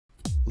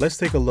let's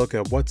take a look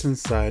at what's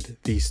inside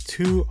these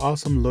two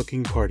awesome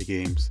looking party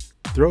games,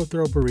 Throw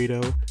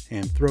Burrito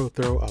and Throw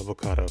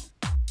Avocado.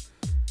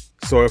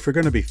 So if we're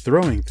going to be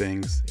throwing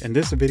things, in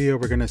this video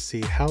we're going to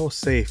see how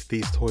safe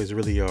these toys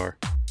really are.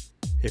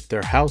 If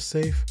they're house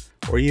safe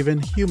or even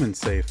human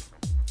safe.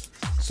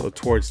 So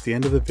towards the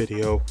end of the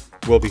video,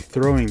 we'll be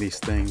throwing these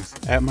things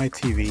at my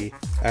TV,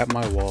 at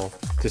my wall,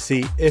 to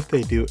see if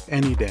they do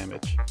any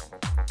damage.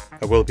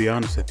 I will be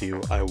honest with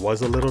you, I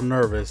was a little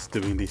nervous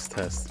doing these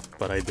tests,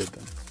 but I did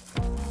them.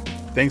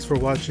 Thanks for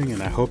watching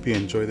and I hope you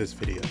enjoy this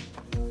video.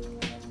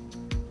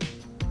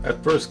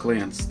 At first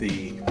glance,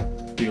 the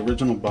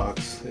original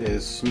box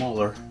is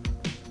smaller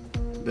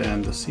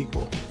than the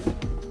sequel,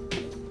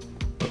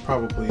 but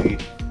probably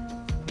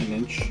an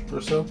inch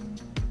or so.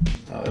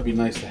 It'd be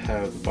nice to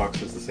have the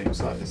boxes the same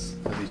size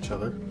as each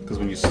other, because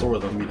when you store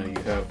them, you know, you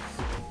have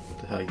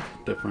the height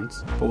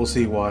difference. But we'll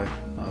see why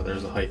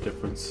there's a height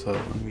difference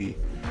when we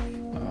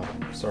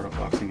start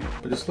unboxing it.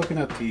 But just looking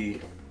at the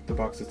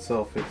box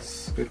itself,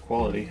 it's good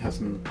quality, has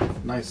some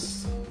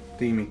nice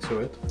theming to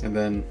it. And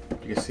then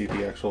you can see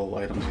the actual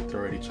items you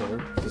throw at each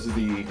other. This is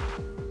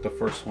the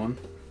first one.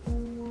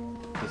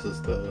 This is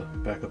the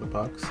back of the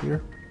box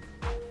here.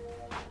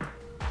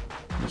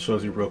 It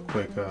shows you real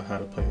quick how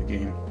to play the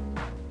game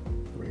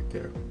right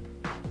there.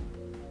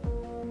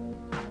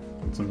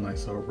 And some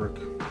nice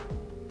artwork.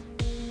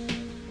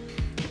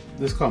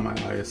 This caught my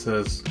eye. It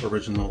says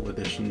original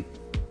edition.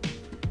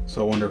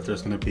 So I wonder if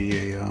there's going to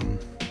be a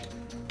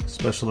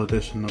special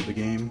edition of the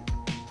game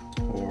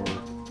or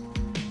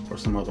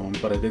some other one.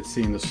 But I did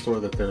see in the store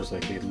that there's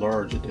like a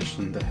large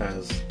edition that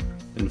has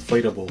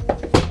inflatable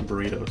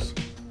burritos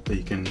that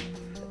you can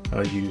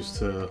use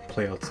to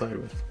play outside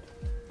with.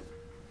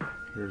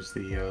 Here's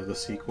the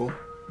sequel.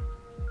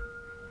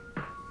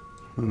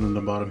 And then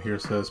the bottom here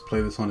says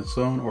play this on its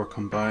own or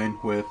combine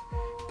with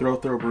Throw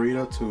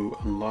Burrito to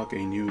unlock a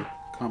new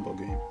combo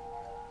game.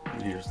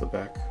 And here's the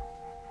back.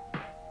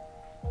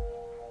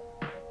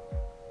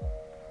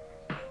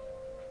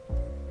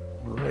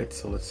 Alright,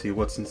 so let's see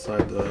what's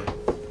inside the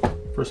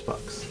first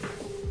box.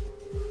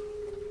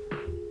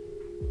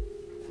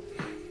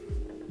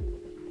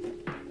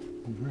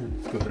 Alright,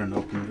 let's go ahead and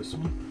open this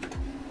one.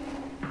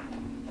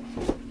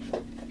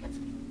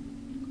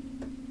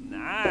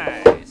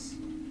 Nice!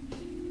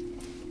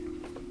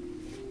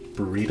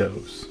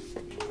 Burritos.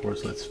 Of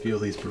course, let's feel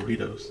these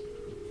burritos.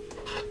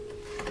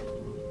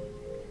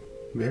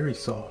 Very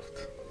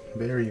soft.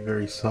 Very,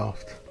 very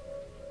soft.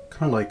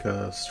 Kind of like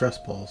stress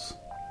balls.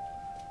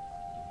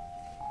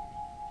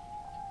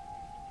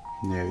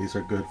 Yeah, these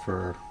are good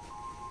for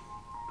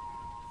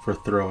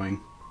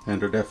throwing,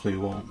 and they definitely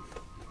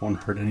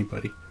won't hurt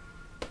anybody.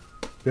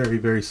 Very,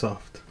 very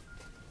soft.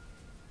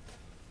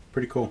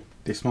 Pretty cool.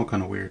 They smell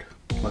kind of weird.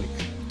 Like,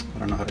 I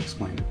don't know how to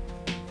explain it.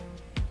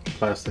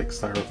 Plastic,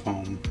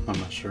 styrofoam, I'm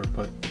not sure,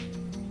 but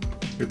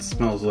it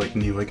smells like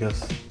new, I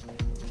guess.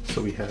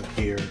 So we have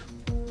here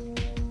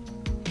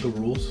the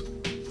rules.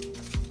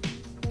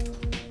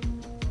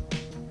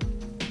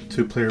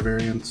 2-player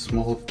variant,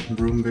 small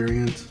room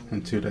variant,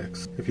 and 2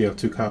 decks. If you have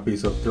 2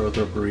 copies of Throw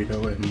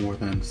Burrito and more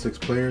than 6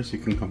 players, you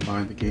can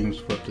combine the games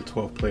for up to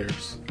 12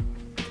 players.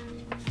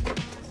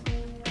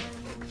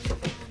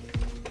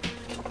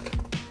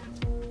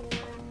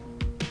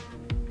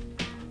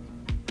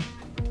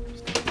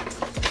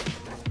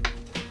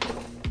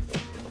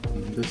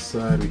 On this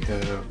side we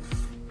have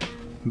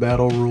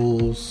battle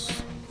rules,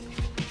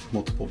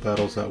 multiple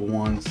battles at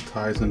once,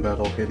 ties and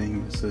battle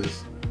hitting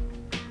misses.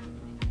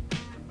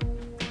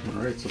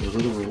 Alright, so those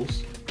are the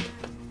rules.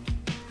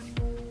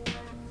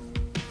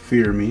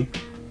 Fear Me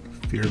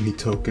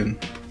token.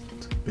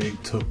 It's a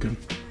big token.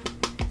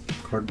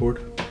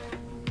 Cardboard.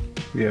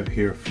 We have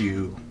here a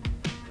few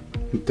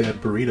dead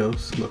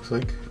burritos, looks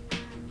like.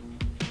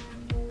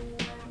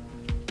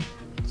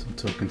 Some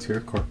tokens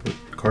here,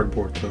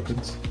 cardboard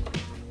tokens.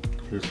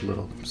 Here's a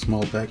little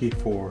small baggie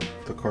for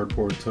the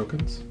cardboard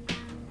tokens.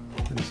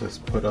 And it says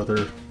put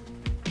other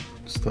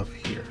stuff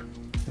here.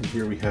 And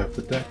here we have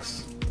the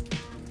decks.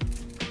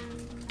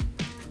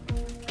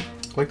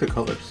 I like the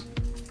colors.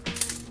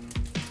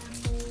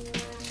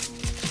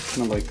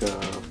 Kind of like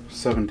a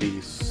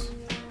 70s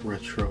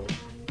retro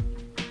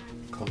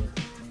color.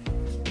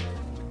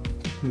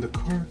 And the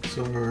cards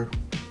are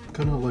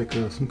kind of like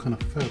some kind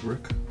of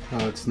fabric.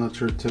 It's not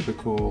your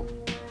typical,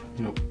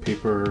 you know,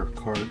 paper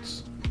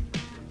cards.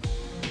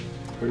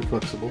 Very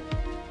flexible,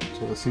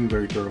 so they seem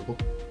very durable.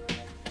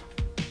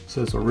 It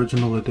says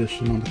original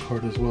edition on the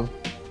card as well,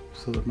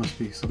 so there must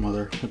be some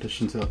other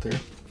editions out there.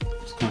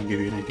 Just kind of give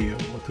you an idea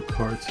of what the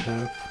cards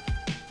have.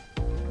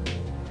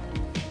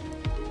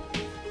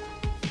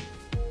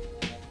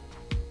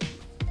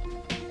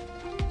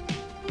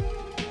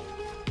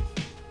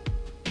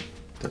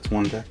 That's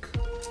one deck.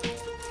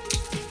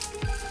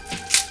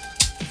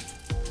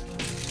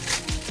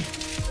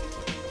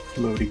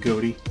 Loady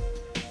Goaty,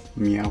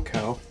 Meow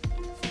Cow.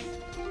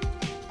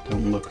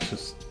 Don't look, it's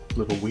just a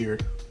little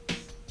weird.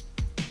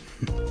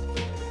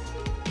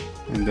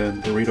 And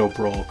then Burrito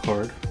Brawl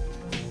card.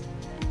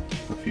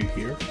 A few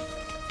here.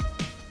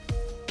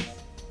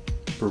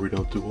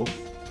 Burrito Duel,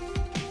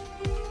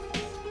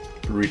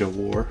 Burrito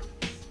War.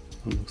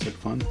 That looks like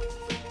fun.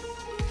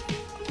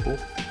 Cool.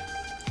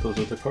 Those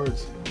are the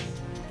cards.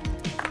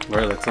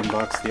 Alright, let's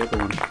unbox the other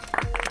one.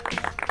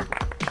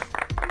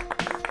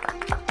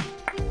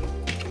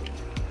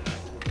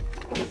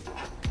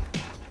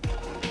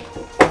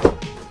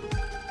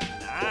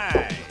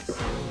 Nice.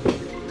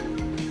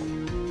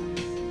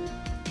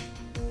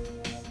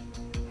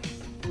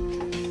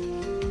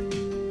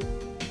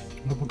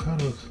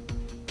 Avocados.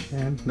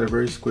 And they're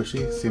very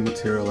squishy, same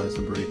material as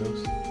the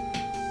burritos.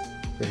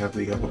 They have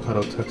the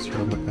avocado texture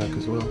on the back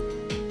as well.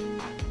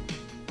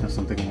 That's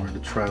something I wanted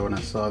to try when I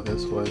saw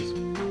this was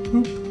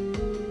boop.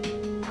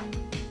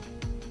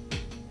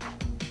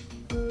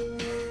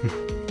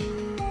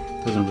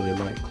 Doesn't really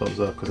light close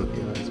up because of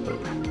the eyes, but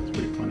it's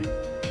pretty funny.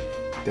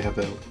 They have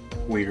that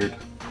weird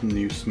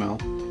new smell.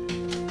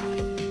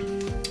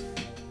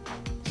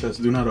 It says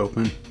do not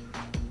open.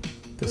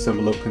 This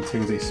envelope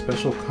contains a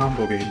special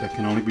combo game that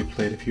can only be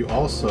played if you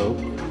also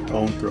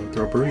own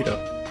Throw Burrito.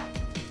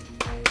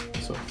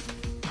 So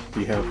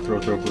we have Throw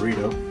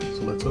Burrito,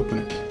 so let's open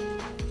it.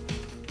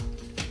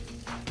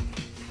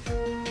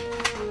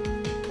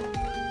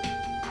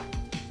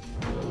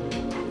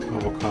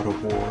 Avocado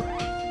War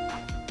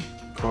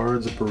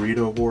cards,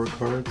 Burrito War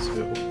cards,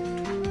 so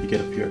you get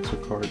a few extra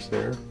cards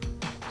there.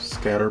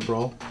 Scatter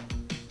Brawl,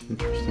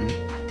 interesting.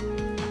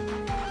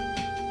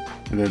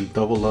 And then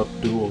Double Up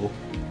Duel.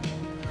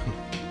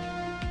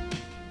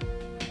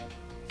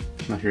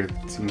 Now here it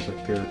seems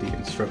like they're the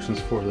instructions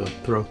for the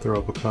Throw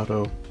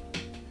Avocado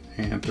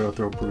and Throw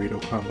Burrito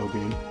combo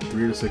game.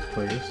 3 to 6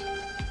 players.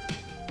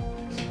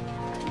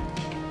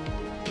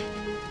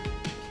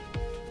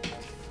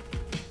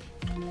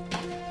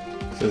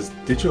 It says,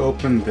 did you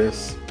open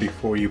this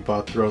before you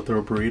bought Throw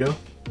Burrito?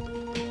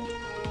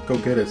 Go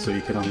get it so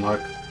you can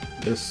unlock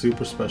this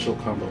super special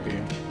combo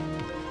game.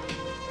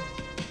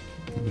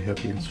 And we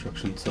have the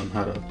instructions on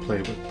how to play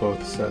with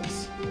both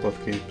sets, both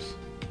games.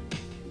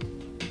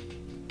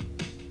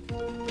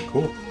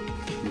 Cool.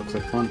 Looks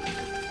like fun.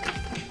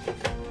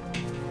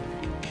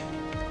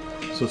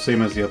 So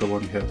same as the other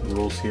one, we have the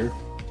rules here.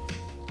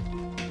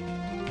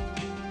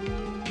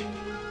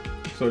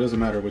 So it doesn't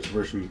matter which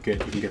version you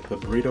get. You can get the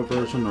burrito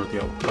version or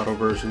the avocado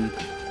version.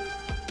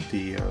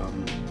 The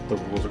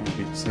rules are going to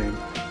be the same.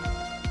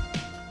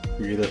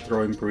 You're either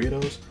throwing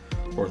burritos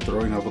or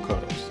throwing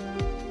avocados.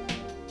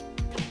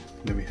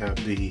 And then we have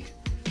the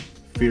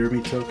Fear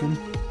Me token,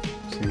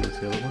 same as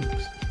the other one.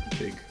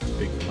 Big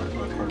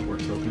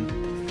cardboard token.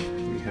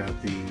 We have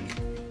the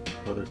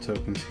other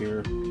tokens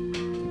here.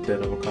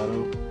 Dead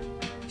avocado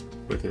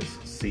with his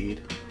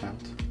seed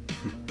out.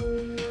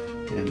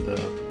 And a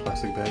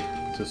plastic bag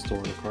to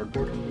store the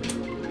cardboard.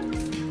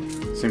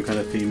 Same kind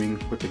of theming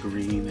with the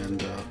green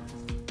and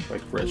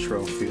like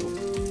retro feel.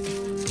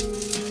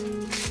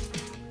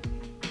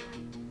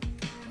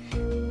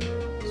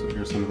 So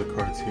here's some of the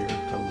cards here.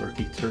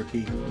 Lurky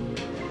Turkey,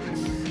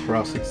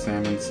 Frosted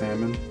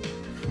Salmon,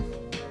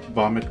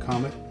 Vomit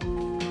Comet,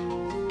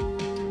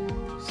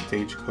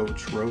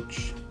 Stagecoach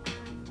Roach,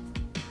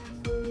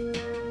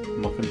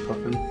 Muffin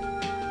Puffin,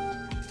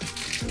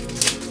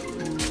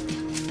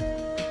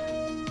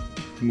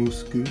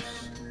 Moose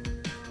Goose,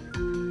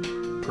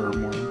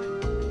 Permworm.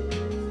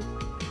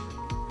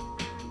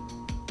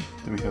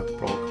 Then we have the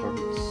brawl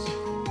cards.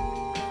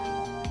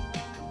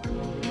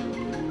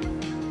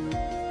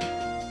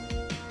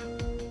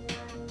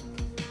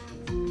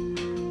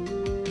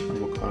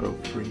 Avocado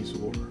Freeze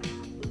War.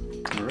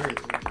 Alright,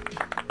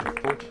 very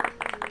cool.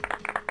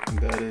 And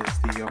that is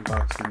the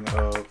unboxing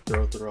of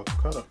Throw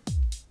Avocado.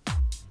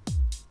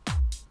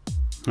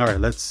 Alright,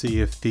 let's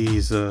see if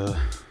these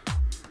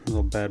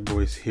little bad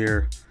boys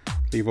here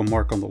leave a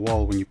mark on the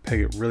wall when you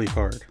peg it really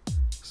hard.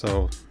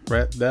 So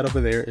that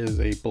over there is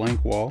a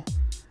blank wall.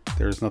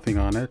 There's nothing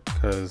on it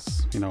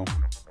because, you know,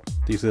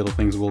 these little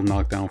things will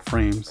knock down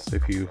frames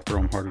if you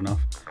throw them hard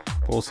enough.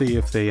 But we'll see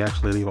if they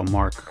actually leave a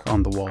mark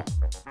on the wall.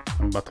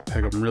 I'm about to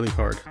peg them really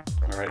hard.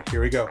 Alright,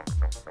 here we go.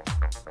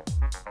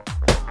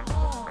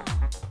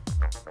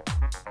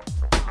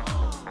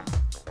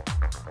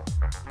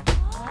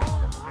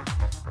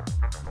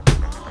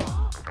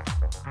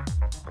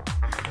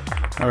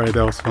 Alright,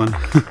 that was fun.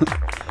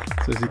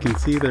 So as you can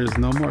see, there's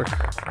no mark.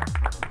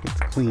 It's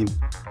clean.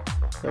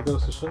 That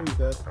goes to show you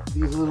that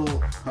these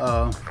little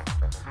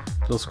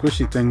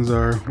squishy things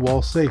are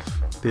wall safe.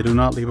 They do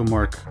not leave a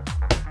mark.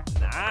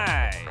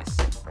 Nice.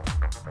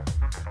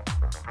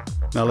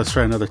 Now let's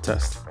try another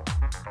test.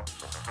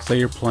 Say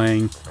you're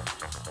playing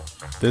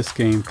this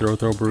game, Throw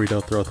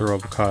Burrito, Throw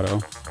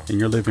Avocado, in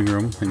your living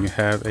room, and you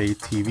have a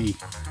TV.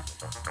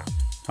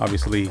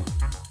 Obviously,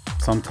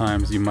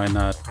 sometimes you might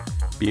not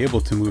be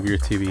able to move your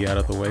TV out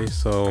of the way,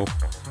 so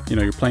you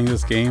know you're playing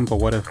this game, but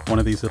what if one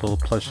of these little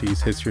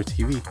plushies hits your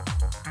TV?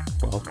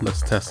 Well,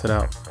 let's test it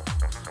out.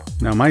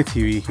 Now my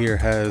TV here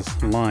has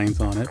lines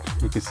on it.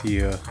 You can see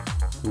a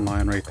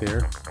line right there.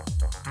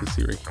 You can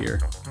see right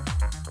here.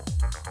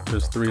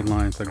 There's 3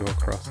 lines that go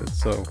across it,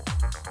 so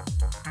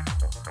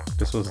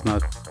this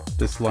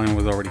this line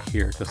was already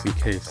here just in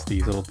case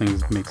these little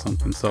things make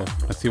something. So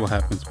let's see what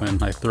happens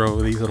when I throw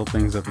these little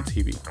things at the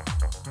TV.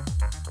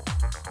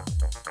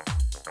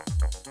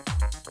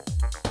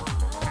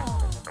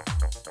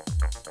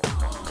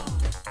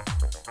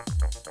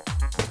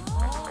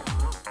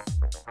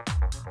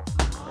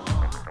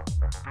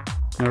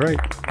 Alright,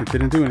 it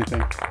didn't do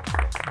anything.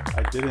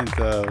 I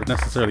didn't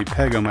necessarily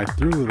peg them, I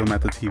threw them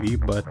at the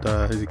TV, but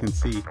as you can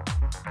see,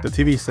 the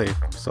TV's safe.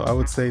 So I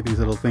would say these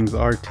little things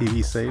are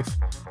TV safe,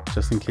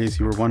 just in case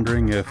you were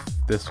wondering if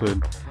this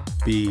would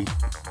be,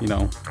 you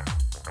know,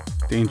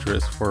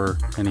 dangerous for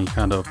any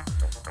kind of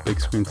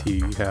big screen TV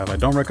you have. I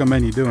don't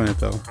recommend you doing it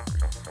though,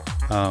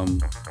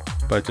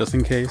 but just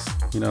in case,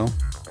 you know,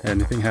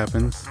 anything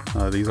happens,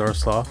 these are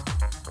soft.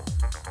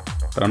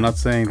 But I'm not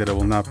saying that it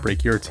will not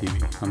break your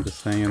TV. I'm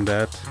just saying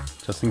that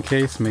just in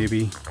case,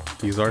 maybe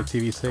these are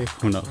TV safe,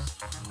 who knows.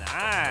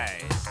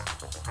 Nice.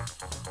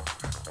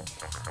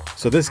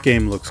 So this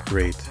game looks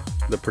great.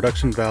 The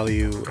production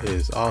value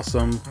is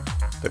awesome.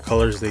 The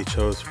colors they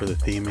chose for the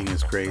theming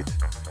is great.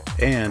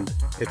 And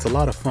it's a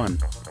lot of fun.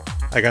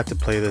 I got to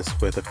play this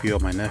with a few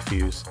of my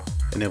nephews,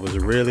 and it was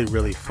really,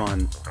 really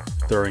fun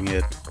throwing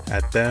it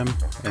at them,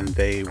 and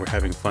they were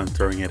having fun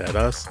throwing it at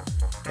us.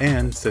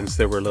 And since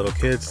they were little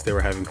kids, they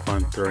were having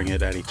fun throwing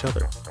it at each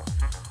other.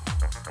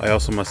 I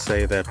also must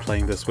say that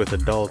playing this with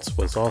adults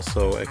was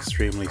also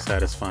extremely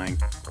satisfying.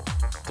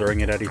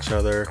 Throwing it at each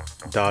other,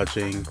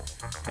 dodging,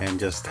 and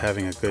just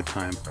having a good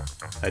time.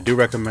 I do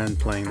recommend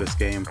playing this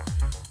game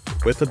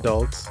with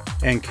adults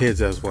and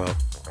kids as well.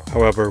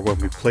 However, when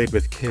we played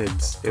with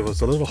kids, it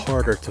was a little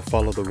harder to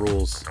follow the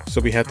rules,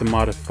 so we had to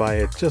modify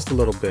it just a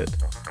little bit.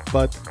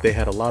 But they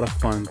had a lot of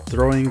fun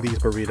throwing these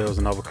burritos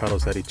and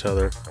avocados at each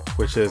other,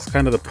 which is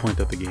kind of the point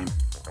of the game.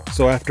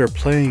 So after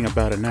playing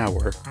about an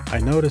hour, I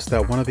noticed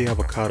that one of the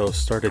avocados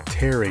started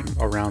tearing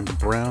around the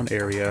brown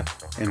area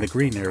and the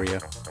green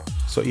area.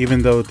 So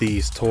even though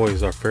these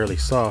toys are fairly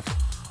soft,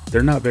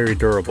 they're not very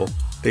durable.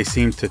 They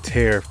seem to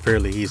tear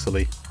fairly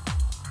easily.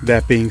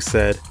 That being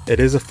said, it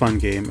is a fun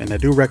game and I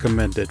do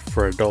recommend it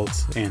for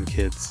adults and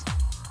kids.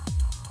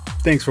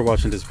 Thanks for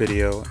watching this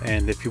video,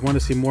 and if you want to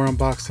see more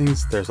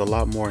unboxings, there's a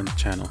lot more in the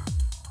channel.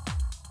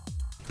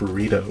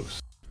 Burritos.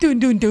 Dun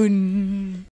dun dun.